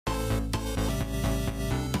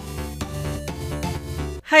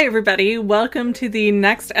Hi everybody, welcome to the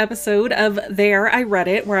next episode of There I Read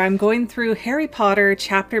It, where I'm going through Harry Potter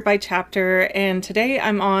chapter by chapter, and today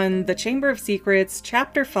I'm on The Chamber of Secrets,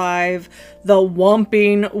 Chapter 5, The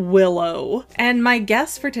Whomping Willow. And my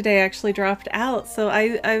guest for today actually dropped out, so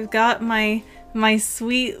I've got my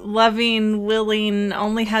sweet, loving, willing,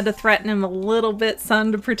 only had to threaten him a little bit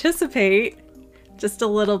son to participate. Just a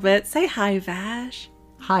little bit. Say hi, Vash.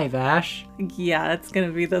 Hi, Vash. Yeah, it's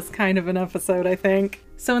gonna be this kind of an episode, I think.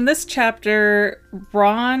 So in this chapter,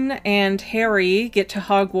 Ron and Harry get to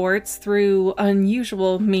Hogwarts through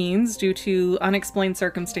unusual means due to unexplained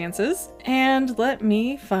circumstances. And let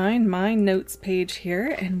me find my notes page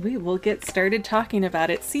here and we will get started talking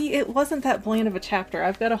about it. See, it wasn't that bland of a chapter.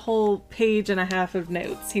 I've got a whole page and a half of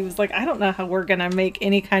notes. He was like, I don't know how we're gonna make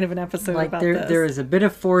any kind of an episode about this. There was a bit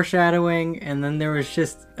of foreshadowing and then there was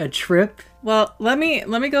just a trip. Well, let me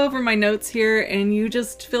go over my notes here, and you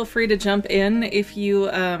just feel free to jump in if you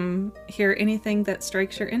hear anything that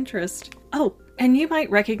strikes your interest. Oh, and you might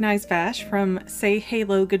recognize Vash from Say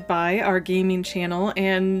Halo Goodbye, our gaming channel,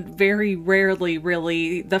 and very rarely,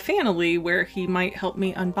 really, the Fanily, where he might help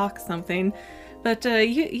me unbox something. But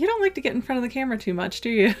you don't like to get in front of the camera too much, do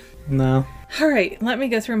you? No. Alright, let me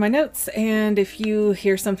go through my notes, and if you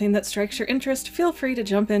hear something that strikes your interest, feel free to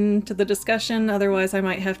jump into the discussion, otherwise I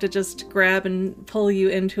might have to just grab and pull you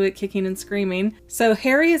into it kicking and screaming. So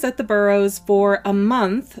Harry is at the Burrows for a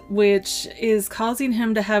month, which is causing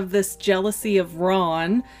him to have this jealousy of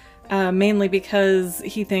Ron, mainly because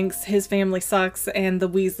he thinks his family sucks and the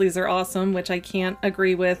Weasleys are awesome, which I can't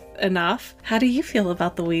agree with enough. How do you feel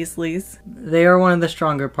about the Weasleys? They are one of the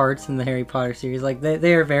stronger parts in the Harry Potter series. Like,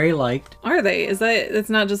 they are very liked. Are they? It's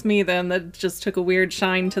not just me then that just took a weird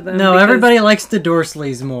shine to them? No, everybody likes the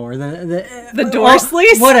Dursleys more. The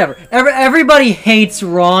Dursleys? Whatever. Everybody hates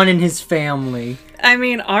Ron and his family. I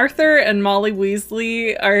mean, Arthur and Molly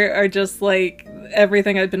Weasley are just like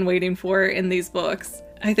everything I've been waiting for in these books.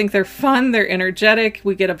 I think they're fun, they're energetic,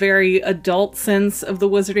 we get a very adult sense of the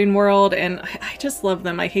wizarding world, and I just love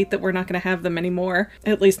them. I hate that we're not going to have them anymore,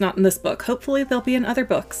 at least not in this book. Hopefully they'll be in other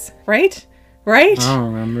books, right? Right? I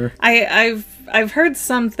don't remember. I've heard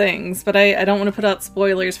some things, but I don't want to put out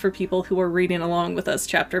spoilers for people who are reading along with us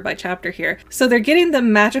chapter by chapter here. So they're getting the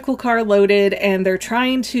magical car loaded, and they're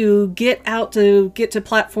trying to get to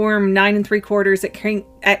platform 9 3/4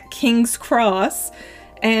 at King's Cross.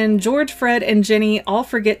 And George, Fred, and Ginny all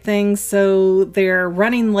forget things, so they're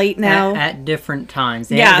running late now. At different times.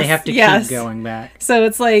 They have to keep going back. So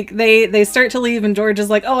it's like they start to leave, and George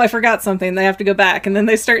is like, oh, I forgot something. They have to go back. And then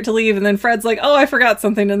they start to leave, and then Fred's like, oh, I forgot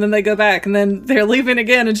something. And then they go back, and then they're leaving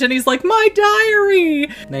again. And Ginny's like, my diary!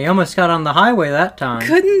 They almost got on the highway that time.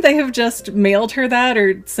 Couldn't they have just mailed her that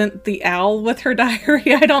or sent the owl with her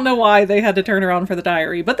diary? I don't know why they had to turn around for the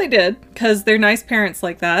diary, but they did, because they're nice parents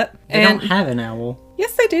like that. They don't have an owl.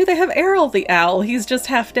 Yes, they do. They have Errol the owl. He's just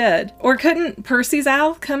half dead. Or couldn't Percy's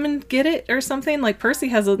owl come and get it or something? Like, Percy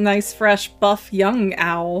has a nice, fresh, buff, young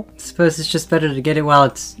owl. I suppose it's just better to get it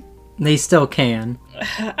while they still can.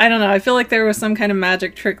 I don't know. I feel like there was some kind of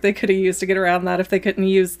magic trick they could have used to get around that if they couldn't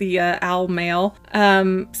use the owl mail.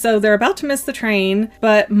 So they're about to miss the train,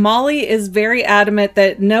 but Molly is very adamant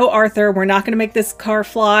that no, Arthur, we're not going to make this car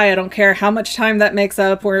fly. I don't care how much time that makes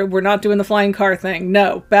up. We're not doing the flying car thing.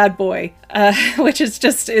 No, bad boy. Which is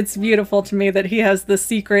just, it's beautiful to me that he has the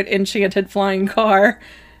secret enchanted flying car.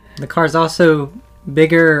 The car's also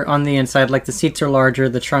bigger on the inside. Like, the seats are larger.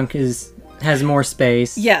 The trunk has more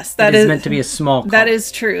space. Yes, that is meant to be a small car. That is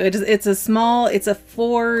true. It's a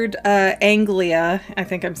Ford Anglia. I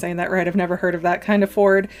think I'm saying that right. I've never heard of that kind of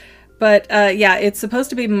Ford. But yeah, it's supposed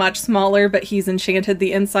to be much smaller, but he's enchanted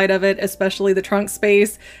the inside of it, especially the trunk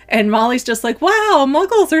space. And Molly's just like, wow,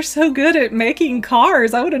 Muggles are so good at making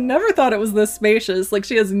cars. I would have never thought it was this spacious. Like,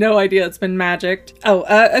 she has no idea it's been magicked. Oh,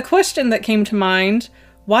 a question that came to mind.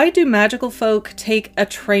 Why do magical folk take a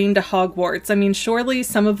train to Hogwarts? I mean, surely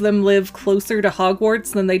some of them live closer to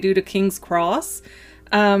Hogwarts than they do to King's Cross.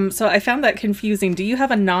 So I found that confusing. Do you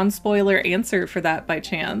have a non-spoiler answer for that by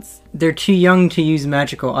chance? They're too young to use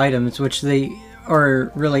magical items, which they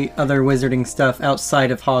are really other wizarding stuff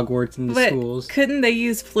outside of Hogwarts and the schools. Couldn't they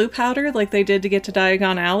use flu powder like they did to get to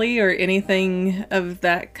Diagon Alley or anything of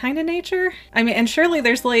that kind of nature? I mean, and surely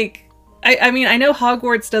there's like... I mean, I know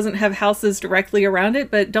Hogwarts doesn't have houses directly around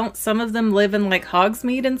it, but don't some of them live in, like,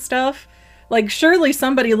 Hogsmeade and stuff? Like, surely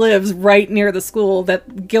somebody lives right near the school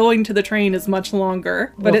that going to the train is much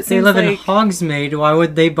longer. But well, it seems if they live in Hogsmeade, why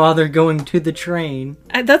would they bother going to the train?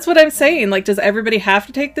 That's what I'm saying. Like, does everybody have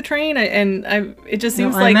to take the train? It just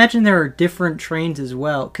seems like... I imagine there are different trains as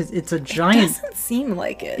well, because it's a giant... It doesn't seem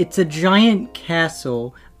like it. It's a giant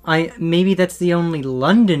castle Maybe that's the only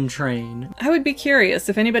London train. I would be curious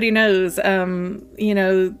if anybody knows,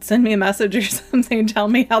 send me a message or something, tell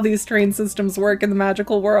me how these train systems work in the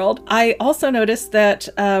magical world. I also noticed that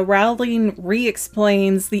Rowling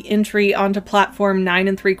re-explains the entry onto platform 9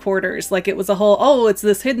 3/4. Like it was a whole, it's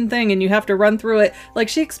this hidden thing and you have to run through it. Like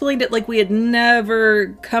she explained it like we had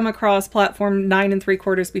never come across platform 9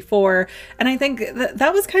 3/4 before. And I think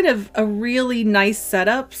that was kind of a really nice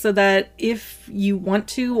setup so that if you want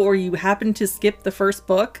to, or you happen to skip the first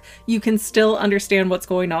book, you can still understand what's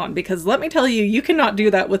going on. Because let me tell you, you cannot do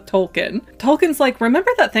that with Tolkien. Tolkien's like, remember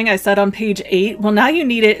that thing I said on page 8? Well, now you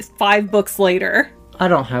need it 5 books later. I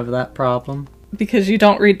don't have that problem. Because you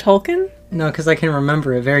don't read Tolkien? No, because I can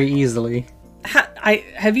remember it very easily.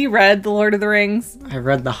 Have you read The Lord of the Rings? I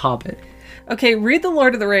read The Hobbit. Okay, read The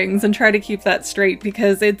Lord of the Rings and try to keep that straight,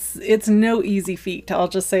 because it's no easy feat. I'll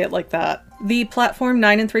just say it like that. The platform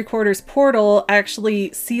 9 3/4 portal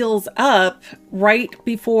actually seals up right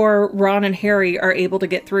before Ron and Harry are able to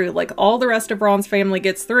get through. Like all the rest of Ron's family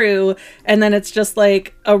gets through, and then it's just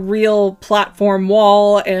like a real platform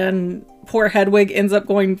wall, and poor Hedwig ends up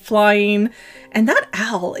going flying. And that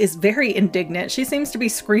owl is very indignant. She seems to be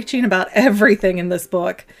screeching about everything in this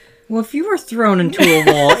book. Well, if you were thrown into a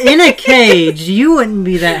wall in a cage, you wouldn't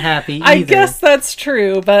be that happy either. I guess that's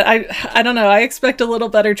true, but I don't know. I expect a little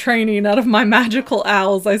better training out of my magical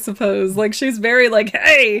owls, I suppose. Like, she's very like,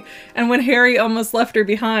 hey! And when Harry almost left her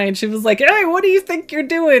behind, she was like, hey, what do you think you're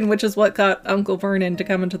doing? Which is what got Uncle Vernon to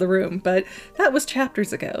come into the room. But that was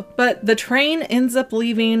chapters ago. But the train ends up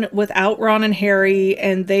leaving without Ron and Harry,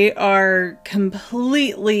 and they are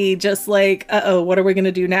completely just like, uh-oh, what are we going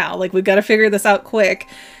to do now? Like, we've got to figure this out quick.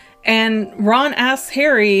 And Ron asks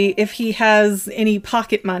Harry if he has any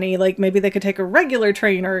pocket money, like maybe they could take a regular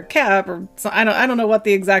train or a cab, or I don't know what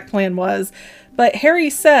the exact plan was. But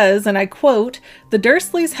Harry says, and I quote, "The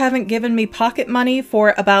Dursleys haven't given me pocket money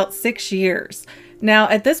for about 6 years." Now,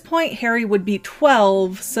 at this point, Harry would be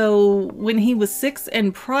 12, so when he was 6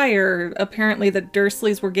 and prior, apparently the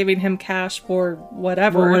Dursleys were giving him cash for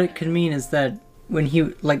whatever. Well, what it could mean is that when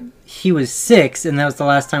he was 6, and that was the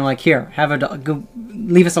last time, like, here, have a dog, go,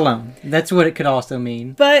 leave us alone. That's what it could also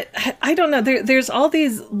mean. But I don't know, there's all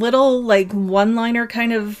these little, like, one-liner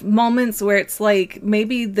kind of moments where it's like,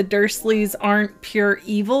 maybe the Dursleys aren't pure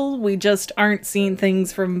evil, we just aren't seeing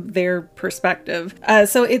things from their perspective.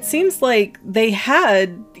 So it seems like they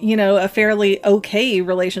had, a fairly okay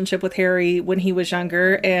relationship with Harry when he was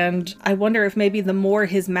younger, and I wonder if maybe the more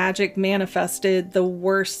his magic manifested, the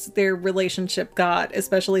worse their relationship got,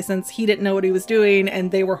 especially since he didn't know what he was doing and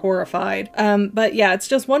they were horrified. But yeah, it's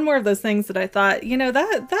just one more of those things that I thought,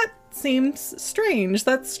 that seems strange.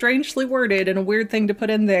 That's strangely worded and a weird thing to put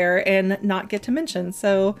in there and not get to mention.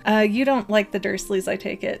 So you don't like the Dursleys, I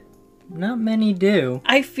take it. Not many do.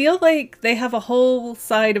 I feel like they have a whole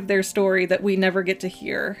side of their story that we never get to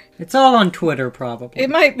hear. It's all on Twitter, probably. It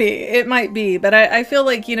might be, but I feel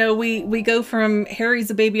like, we go from Harry's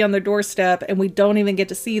a baby on their doorstep and we don't even get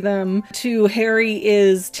to see them, to Harry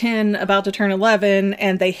is 10, about to turn 11,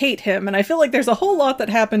 and they hate him. And I feel like there's a whole lot that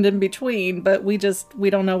happened in between, but we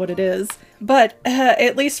don't know what it is. But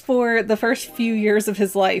at least for the first few years of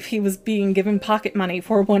his life, he was being given pocket money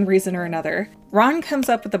for one reason or another. Ron comes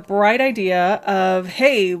up with the bright idea of,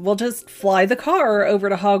 hey, we'll just fly the car over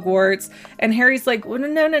to Hogwarts. And Harry's like, well,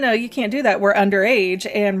 no, you can't do that. We're underage.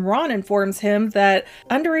 And Ron informs him that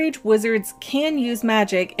underage wizards can use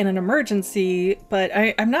magic in an emergency, but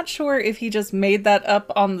I'm not sure if he just made that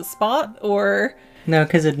up on the spot or... No,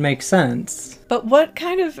 because it makes sense. But what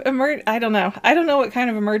kind of I don't know. I don't know what kind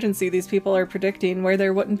of emergency these people are predicting where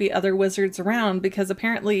there wouldn't be other wizards around, because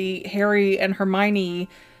apparently Harry and Hermione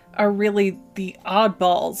are really the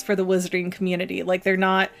oddballs for the wizarding community. Like,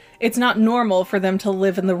 it's not normal for them to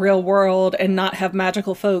live in the real world and not have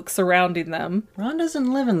magical folk surrounding them. Ron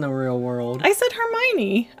doesn't live in the real world. I said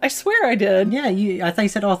Hermione. I swear I did. Yeah, I thought you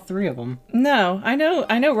said all 3 of them. No, I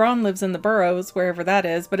know Ron lives in the Burrows, wherever that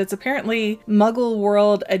is, but it's apparently Muggle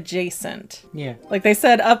world adjacent. Yeah. Like they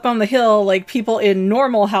said, up on the hill, like people in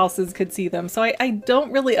normal houses could see them. So I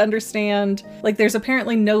don't really understand. Like, there's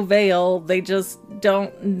apparently no veil. They just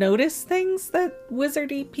don't notice things that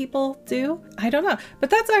wizardy people do. I don't know.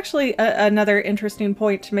 But that's actually another interesting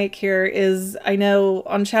point to make here is, I know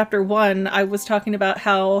on chapter 1, I was talking about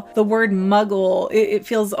how the word muggle, it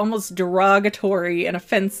feels almost derogatory and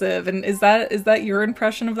offensive. And is that your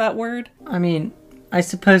impression of that word? I mean, I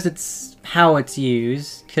suppose it's how it's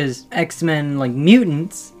used, because X-Men, like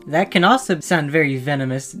mutants, that can also sound very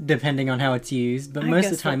venomous depending on how it's used, but most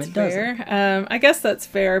of the time it doesn't. I guess that's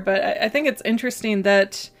fair, but I think it's interesting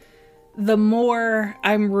that the more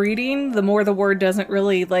I'm reading, the more the word doesn't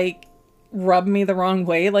really like rub me the wrong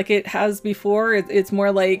way like it has before. It's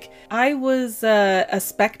more like I was a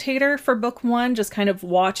spectator for book one, just kind of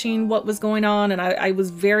watching what was going on, and I was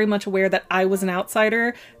very much aware that I was an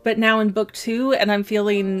outsider. But now in book two, and I'm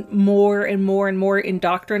feeling more and more and more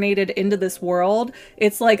indoctrinated into this world,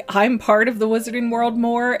 it's like I'm part of the wizarding world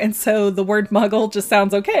more, and so the word muggle just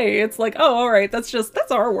sounds okay. It's like, oh, all right, that's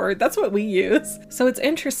our word. That's what we use. So it's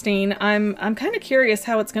interesting. I'm kind of curious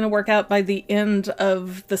how it's going to work out by the end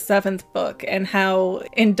of the seventh book, and how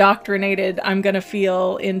indoctrinated I'm going to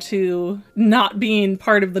feel into not being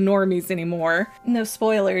part of the normies anymore. No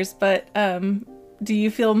spoilers, but do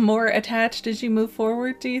you feel more attached as you move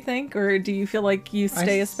forward, do you think? Or do you feel like you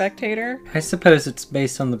stay a spectator? I suppose it's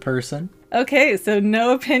based on the person. Okay, so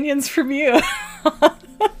no opinions from you.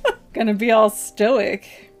 Gonna be all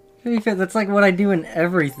stoic. That's like what I do in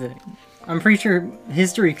everything. I'm pretty sure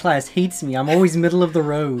history class hates me. I'm always middle of the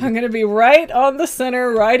road. I'm gonna be right on the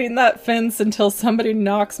center, riding that fence until somebody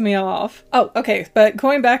knocks me off. Oh, okay, but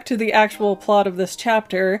going back to the actual plot of this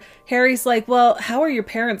chapter, Harry's like, well, how are your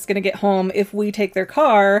parents gonna get home if we take their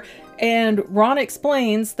car? And Ron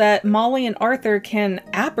explains that Molly and Arthur can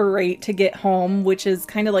apparate to get home, which is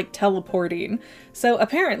kind of like teleporting. So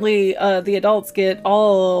apparently the adults get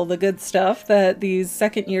all the good stuff that these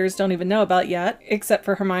second years don't even know about yet, except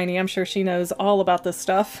for Hermione. I'm sure she knows all about this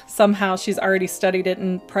stuff. Somehow she's already studied it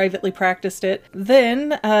and privately practiced it.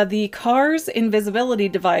 Then the car's invisibility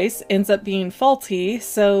device ends up being faulty,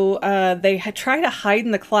 so they try to hide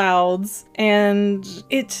in the clouds, and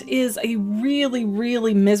it is a really,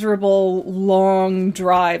 really miserable long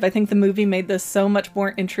drive. I think the movie made this so much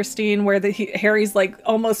more interesting, where Harry's like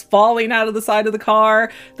almost falling out of the side of the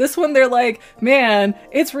car. This one, they're like, man,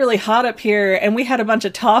 it's really hot up here and we had a bunch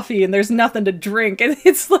of toffee and there's nothing to drink. And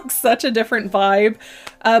it's like such a different vibe.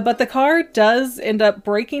 But the car does end up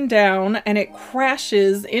breaking down and it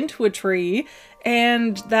crashes into a tree,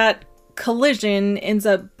 and that collision ends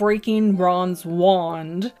up breaking Ron's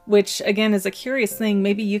wand, which again is a curious thing.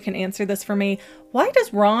 Maybe you can answer this for me. Why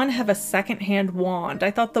does Ron have a secondhand wand?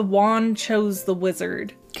 I thought the wand chose the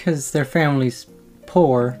wizard. Because their family's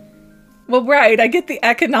poor. Well, right, I get the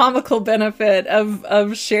economical benefit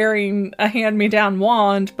of sharing a hand-me-down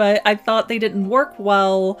wand, but I thought they didn't work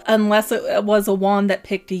well unless it was a wand that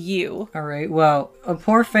picked you. Alright, well, a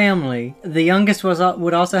poor family. The youngest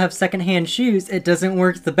would also have secondhand shoes. It doesn't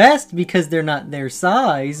work the best because they're not their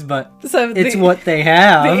size, but it's what they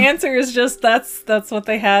have. The answer is just that's what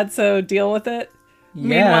they had, so deal with it.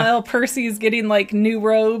 Yeah. Meanwhile, Percy's getting like new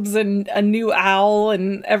robes and a new owl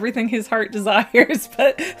and everything his heart desires,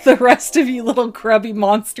 but the rest of you little grubby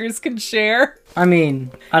monsters can share. I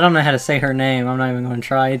mean, I don't know how to say her name. I'm not even going to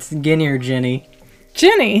try. It's Ginny or Ginny.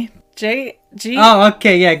 Ginny. J-G. Oh,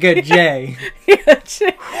 okay, yeah, good. J.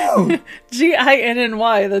 Yeah,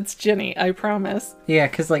 G-I-N-N-Y. That's Ginny, I promise. Yeah,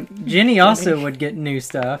 because like Ginny also would get new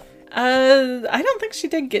stuff. I don't think she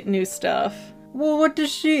did get new stuff. Well, what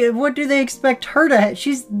do they expect her to have?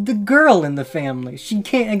 She's the girl in the family. She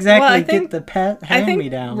can't exactly get the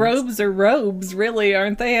hand-me-downs. Robes are robes, really,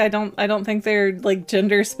 aren't they? I don't think they're, like,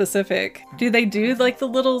 gender specific. Do they do, like, the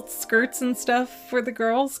little skirts and stuff for the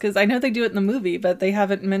girls? Because I know they do it in the movie, but they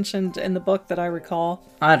haven't mentioned in the book that I recall.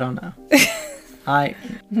 I don't know.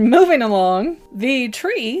 Moving along, the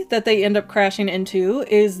tree that they end up crashing into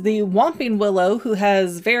is the Whomping Willow, who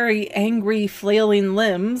has very angry, flailing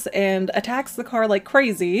limbs and attacks the car like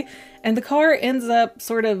crazy. And the car ends up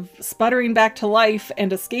sort of sputtering back to life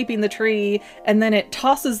and escaping the tree, and then it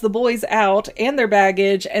tosses the boys out and their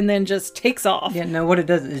baggage and then just takes off. Yeah, no, what it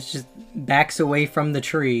does is just backs away from the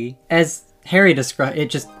tree. As Harry described, it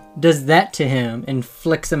just does that to him and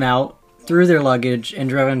flicks him out through their luggage and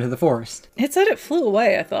drove into the forest. It said it flew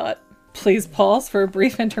away, I thought. Please pause for a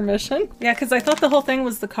brief intermission. Yeah, because I thought the whole thing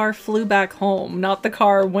was the car flew back home, not the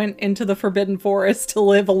car went into the Forbidden Forest to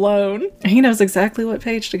live alone. He knows exactly what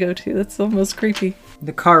page to go to. That's almost creepy.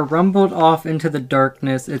 The car rumbled off into the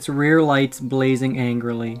darkness, its rear lights blazing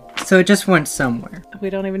angrily. So it just went somewhere. We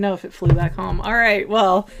don't even know if it flew back home. All right,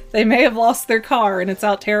 well, they may have lost their car and it's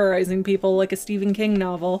out terrorizing people like a Stephen King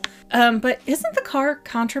novel. But isn't the car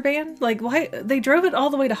contraband? Like, why? They drove it all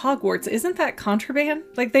the way to Hogwarts. Isn't that contraband?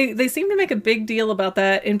 Like, they seem to make a big deal about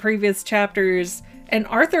that in previous chapters. And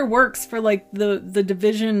Arthur works for, like, the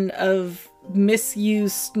division of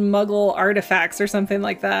misused Muggle artifacts or something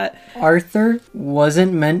like that. Arthur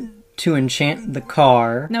wasn't meant to enchant the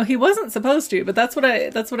car. No, he wasn't supposed to, but that's what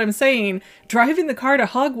I'm saying. Driving the car to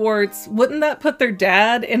Hogwarts, wouldn't that put their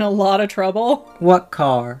dad in a lot of trouble? What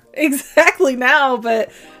car? Exactly now,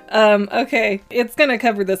 but Okay, it's gonna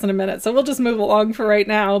cover this in a minute, so we'll just move along for right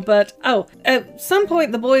now. But, at some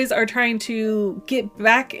point the boys are trying to get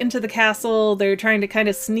back into the castle. They're trying to kind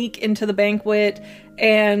of sneak into the banquet,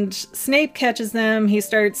 and Snape catches them. He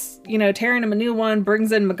starts, tearing them a new one,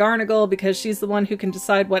 brings in McGonagall because she's the one who can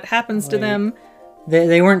decide what happens to them.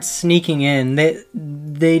 They weren't sneaking in. They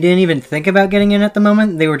didn't even think about getting in at the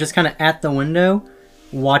moment. They were just kind of at the window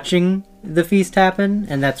watching the feast happen,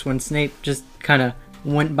 and that's when Snape just kind of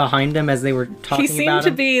went behind them as they were talking about him. He seemed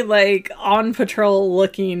to be, on patrol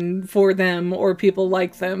looking for them or people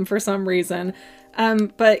like them for some reason.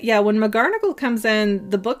 But yeah, when McGonagall comes in,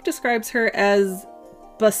 the book describes her as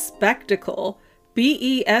bespectacle.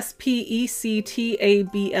 Bespectable.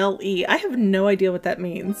 I have no idea what that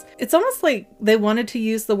means. It's almost like they wanted to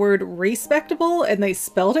use the word respectable and they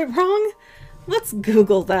spelled it wrong. Let's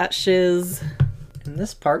Google that shiz. And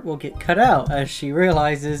this part will get cut out as she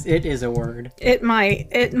realizes it is a word. It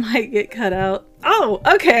might get cut out. Oh,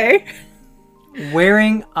 okay.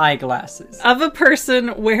 Wearing eyeglasses. Of a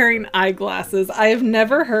person wearing eyeglasses. I have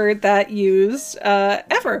never heard that used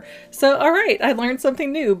ever. So, all right, I learned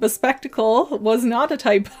something new. Bespectacle was not a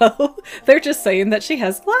typo. They're just saying that she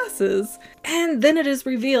has glasses. And then it is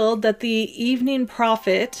revealed that the Evening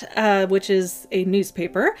Prophet, which is a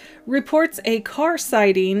newspaper, reports a car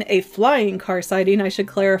sighting, a flying car sighting, I should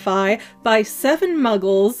clarify, by 7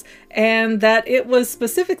 muggles, and that it was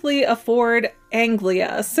specifically a Ford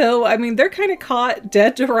Anglia. So, I mean, they're kind of caught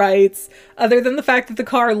dead to rights. Other than the fact that the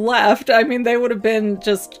car left, I mean, they would have been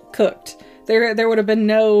just cooked. There would have been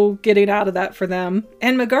no getting out of that for them.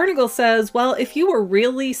 And McGonagall says, well, if you were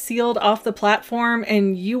really sealed off the platform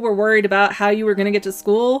and you were worried about how you were going to get to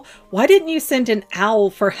school, why didn't you send an owl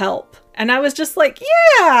for help? And I was just like,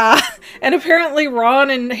 yeah! And apparently Ron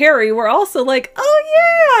and Harry were also like,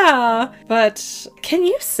 oh yeah! But can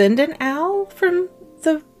you send an owl from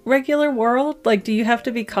the regular world? Like, do you have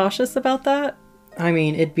to be cautious about that? I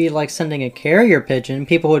mean, it'd be like sending a carrier pigeon.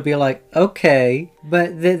 People would be like, okay.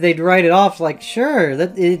 But they'd write it off like, sure,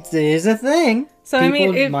 that it is a thing. So, People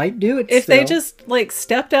I mean, might do it if still. they just,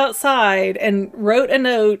 stepped outside and wrote a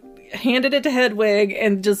note, handed it to Hedwig,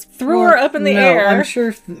 and just threw her up in the air. I'm sure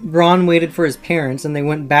if Ron waited for his parents and they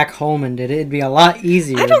went back home and did it, it'd be a lot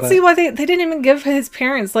easier. I don't see why they didn't even give his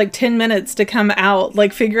parents, 10 minutes to come out,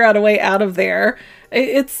 figure out a way out of there.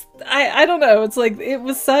 I don't know. It's like, it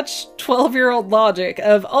was such 12-year-old logic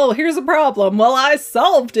of, oh, here's a problem. Well, I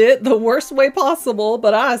solved it the worst way possible,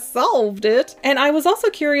 but I solved it. And I was also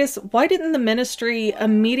curious, why didn't the Ministry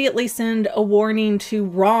immediately send a warning to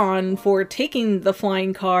Ron for taking the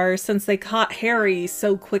flying car since they caught Harry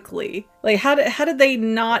so quickly? How did they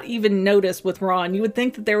not even notice with Ron? You would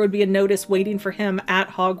think that there would be a notice waiting for him at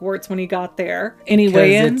Hogwarts when he got there.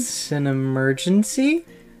 Anyway, it's an emergency?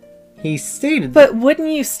 He stated But wouldn't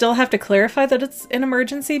you still have to clarify that it's an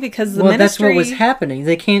emergency? Because the Ministry... that's what was happening.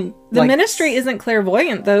 They can't... The Ministry isn't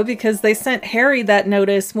clairvoyant, though, because they sent Harry that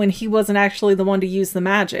notice when he wasn't actually the one to use the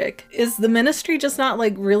magic. Is the Ministry just not,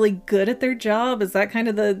 really good at their job? Is that kind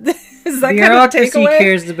of the... Is that Bureaucracy kind of takeaway?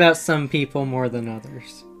 cares about some people more than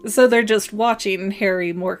others. So they're just watching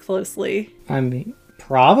Harry more closely. I mean...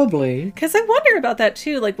 Probably. Because I wonder about that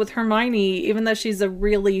too, with Hermione, even though she's a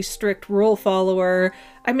really strict rule follower.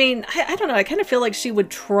 I mean, I don't know, I kind of feel like she would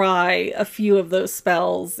try a few of those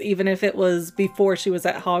spells, even if it was before she was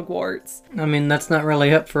at Hogwarts. I mean, that's not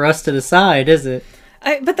really up for us to decide, is it?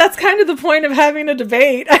 But that's kind of the point of having a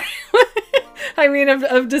debate. I mean,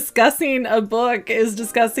 of discussing a book is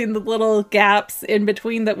discussing the little gaps in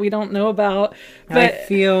between that we don't know about. But I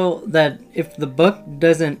feel that if the book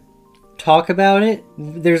doesn't talk about it,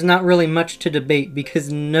 there's not really much to debate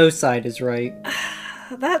because no side is right.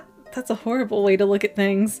 That's a horrible way to look at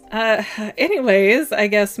things. Anyways, I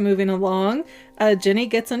guess moving along, Ginny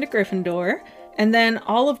gets into Gryffindor, and then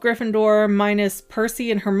all of Gryffindor minus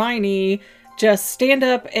Percy and Hermione just stand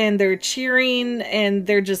up and they're cheering, and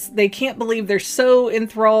they can't believe they're so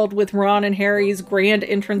enthralled with Ron and Harry's grand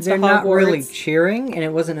entrance to Hogwarts. They're not really cheering, and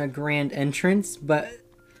it wasn't a grand entrance, but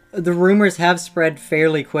the rumors have spread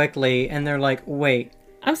fairly quickly, and they're like, wait,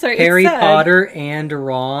 I'm sorry, Harry Potter and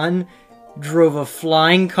Ron drove a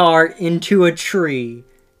flying car into a tree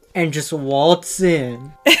and just waltz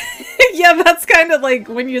in. Yeah, that's kind of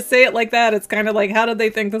when you say it like that, it's kind of how did they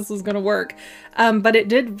think this was going to work? But it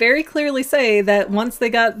did very clearly say that once they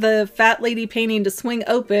got the fat lady painting to swing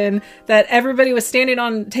open, that everybody was standing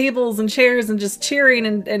on tables and chairs and just cheering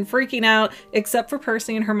and freaking out, except for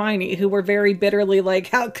Percy and Hermione, who were very bitterly like,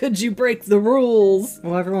 how could you break the rules?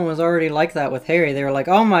 Well, everyone was already like that with Harry. They were like,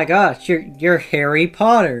 oh my gosh, you're Harry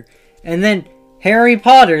Potter. And then Harry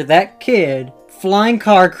Potter, that kid, flying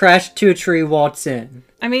car crashed to a tree, waltz in.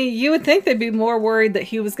 I mean, you would think they'd be more worried that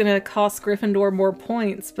he was going to cost Gryffindor more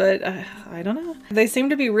points, but I don't know. They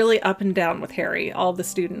seem to be really up and down with Harry, all the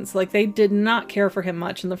students. Like, they did not care for him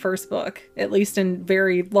much in the first book, at least in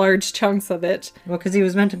very large chunks of it. Well, because he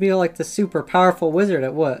was meant to be like the super powerful wizard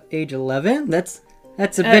at what, age 11?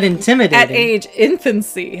 That's a bit intimidating. At age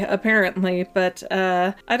infancy, apparently, but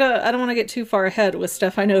I don't want to get too far ahead with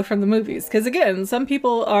stuff I know from the movies, because again, some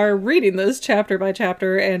people are reading this chapter by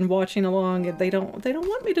chapter and watching along, and they don't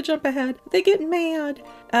want me to jump ahead. They get mad.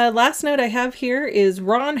 Last note I have here is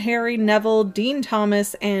Ron, Harry, Neville, Dean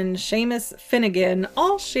Thomas, and Seamus Finnegan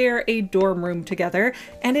all share a dorm room together,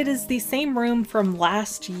 and it is the same room from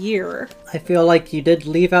last year. I feel like you did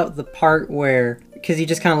leave out the part where, because you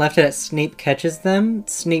just kind of left it at Snape catches them.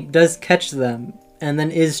 Snape does catch them, and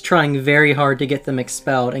then is trying very hard to get them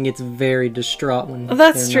expelled, and gets very distraught when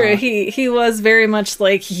that's they're true. not. He was very much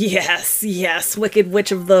like, yes, Wicked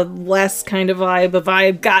Witch of the West kind of vibe of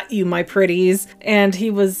I've got you, my pretties. And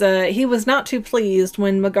he was not too pleased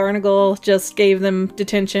when McGonagall just gave them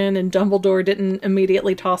detention and Dumbledore didn't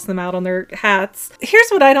immediately toss them out on their hats. Here's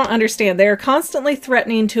what I don't understand. They're constantly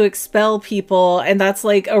threatening to expel people, and that's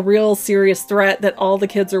like a real serious threat that all the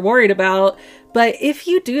kids are worried about. But if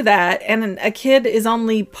you do that, and a kid is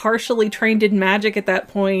only partially trained in magic at that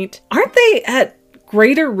point, aren't they at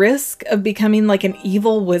greater risk of becoming like an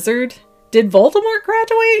evil wizard? Did Voldemort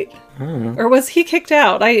graduate? I don't know. Or was he kicked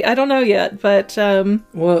out? I don't know yet, but...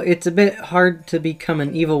 Well, it's a bit hard to become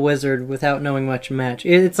an evil wizard without knowing much magic.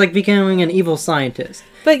 It's like becoming an evil scientist.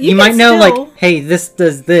 But you might know, like, hey, this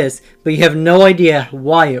does this, but you have no idea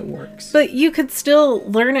why it works. But you could still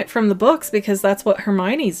learn it from the books, because that's what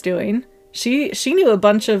Hermione's doing. She knew a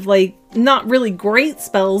bunch of, like, not really great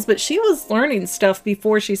spells, but she was learning stuff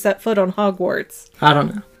before she set foot on Hogwarts. I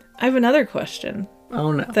don't know. I have another question.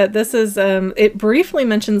 Oh no. That this is, it briefly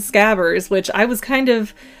mentions Scabbers, which I was kind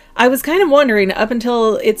of wondering up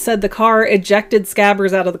until it said the car ejected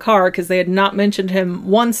Scabbers out of the car, because they had not mentioned him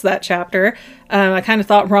once that chapter. I kind of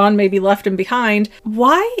thought Ron maybe left him behind.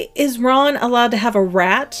 Why is Ron allowed to have a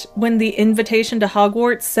rat when the invitation to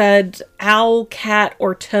Hogwarts said owl, cat,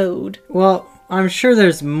 or toad? Well, I'm sure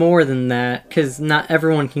there's more than that, because not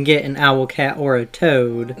everyone can get an owl, cat, or a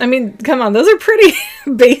toad. I mean, come on, those are pretty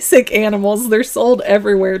basic animals. They're sold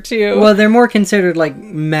everywhere, too. Well, they're more considered, like,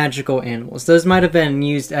 magical animals. Those might have been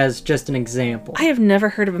used as just an example. I have never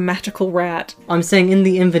heard of a magical rat. I'm saying in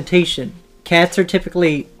the invitation, cats are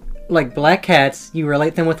typically, like black cats, you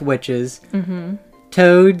relate them with witches. Mm-hmm.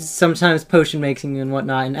 Toads, sometimes potion making and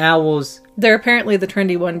whatnot, and owls... They're apparently the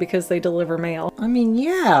trendy one because they deliver mail. I mean,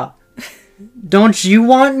 yeah. Don't you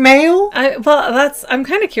want mail? I'm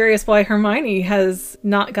kind of curious why Hermione has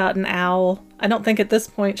not gotten owl. I don't think at this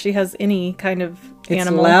point she has any kind of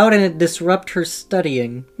animal. It's loud and it disrupts her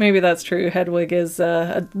studying. Maybe that's true. Hedwig is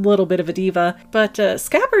a little bit of a diva. But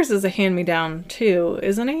Scabbers is a hand-me-down too,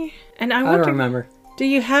 isn't he? And I don't remember. Do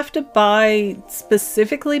you have to buy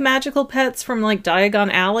specifically magical pets from like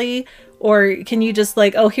Diagon Alley? Or can you just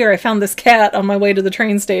like, oh, here, I found this cat on my way to the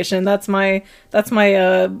train station. That's my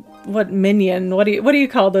what minion? What do you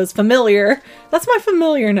call those? Familiar. That's my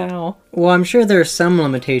familiar now. Well, I'm sure there are some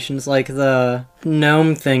limitations, like the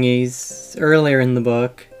gnome thingies earlier in the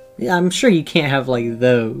book. Yeah, I'm sure you can't have like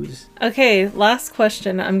those. Okay, last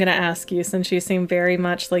question I'm gonna ask you, since you seem very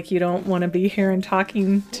much like you don't want to be here and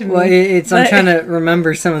talking to me. Well, I'm trying to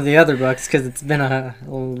remember some of the other books because it's been a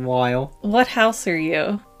while. What house are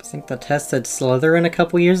you? I think the test said Slytherin a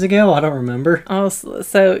couple years ago. I don't remember. Oh,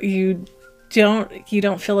 so you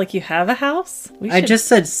don't feel like you have a house? I just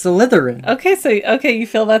said Slytherin. Okay, you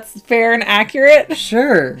feel that's fair and accurate?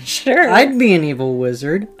 Sure. I'd be an evil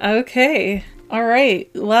wizard. Okay. All right.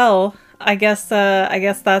 Well, I guess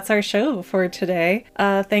that's our show for today.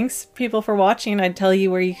 Thanks people for watching. I'd tell you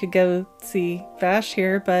where you could go see Vash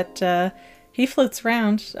here, but he floats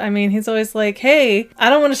around. I mean, he's always like, hey, I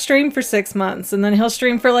don't want to stream for 6 months. And then he'll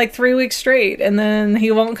stream for like 3 weeks straight. And then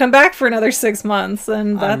he won't come back for another 6 months.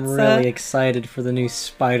 And that's... I'm really excited for the new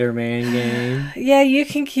Spider-Man game. Yeah, you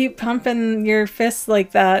can keep pumping your fists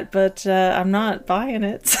like that, but I'm not buying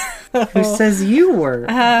it. So. Who says you were?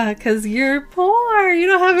 Because you're poor. You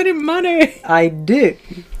don't have any money. I do.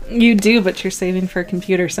 You do, but you're saving for a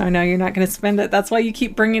computer, so I know you're not going to spend it. That's why you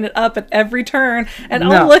keep bringing it up at every turn. And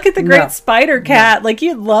oh, look at the great spider cat. Like,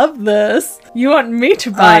 you love this. You want me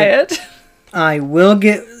to buy it. I will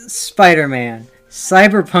get Spider-Man.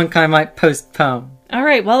 Cyberpunk I might postpone. All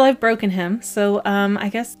right, well, I've broken him. So I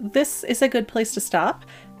guess this is a good place to stop.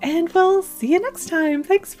 And we'll see you next time.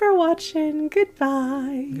 Thanks for watching.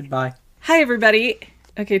 Goodbye. Goodbye. Hi, everybody.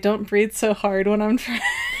 Okay, don't breathe so hard when I'm trying.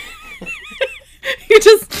 You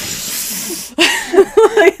just...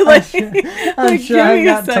 I'm sure I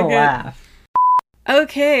got to laugh.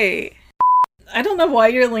 Okay. I don't know why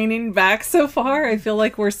you're leaning back so far. I feel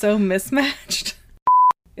like we're so mismatched.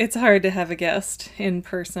 It's hard to have a guest in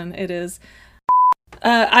person. It is.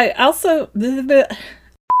 I also...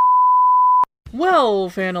 Well,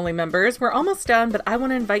 family members, we're almost done, but I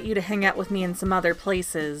want to invite you to hang out with me in some other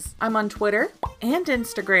places. I'm on Twitter and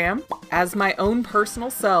Instagram as my own personal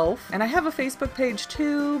self, and I have a Facebook page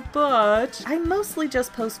too, but I mostly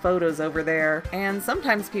just post photos over there. And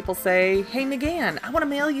sometimes people say, "Hey McGann, I want to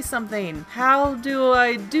mail you something. How do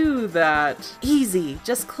I do that?" Easy.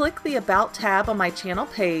 Just click the About tab on my channel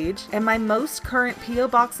page, and my most current P.O.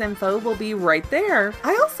 Box info will be right there.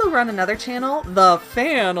 I also run another channel, The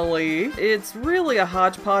Fanily. It's really a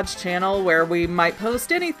hodgepodge channel where we might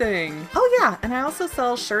post anything. Oh yeah, and I also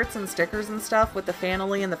sell shirts and stickers and stuff with the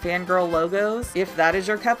Fanily and the Fangirl logos. If that is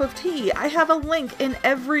your cup of tea, I have a link in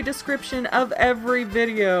every description of every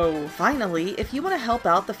video. Finally, if you want to help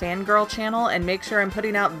out the Fangirl channel and make sure I'm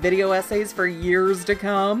putting out video essays for years to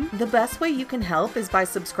come, the best way you can help is by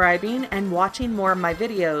subscribing and watching more of my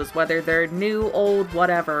videos, whether they're new, old,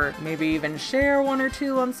 whatever. Maybe even share one or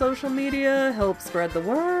two on social media, help spread the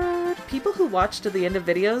word. People who watch to the end of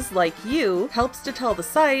videos like you helps to tell the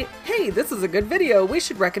site, hey, this is a good video, we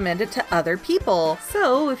should recommend it to other people.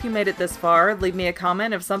 So if you made it this far, leave me a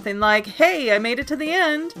comment of something like, hey, I made it to the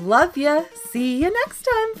end. Love ya. See you next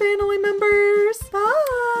time, family members.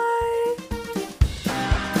 Bye.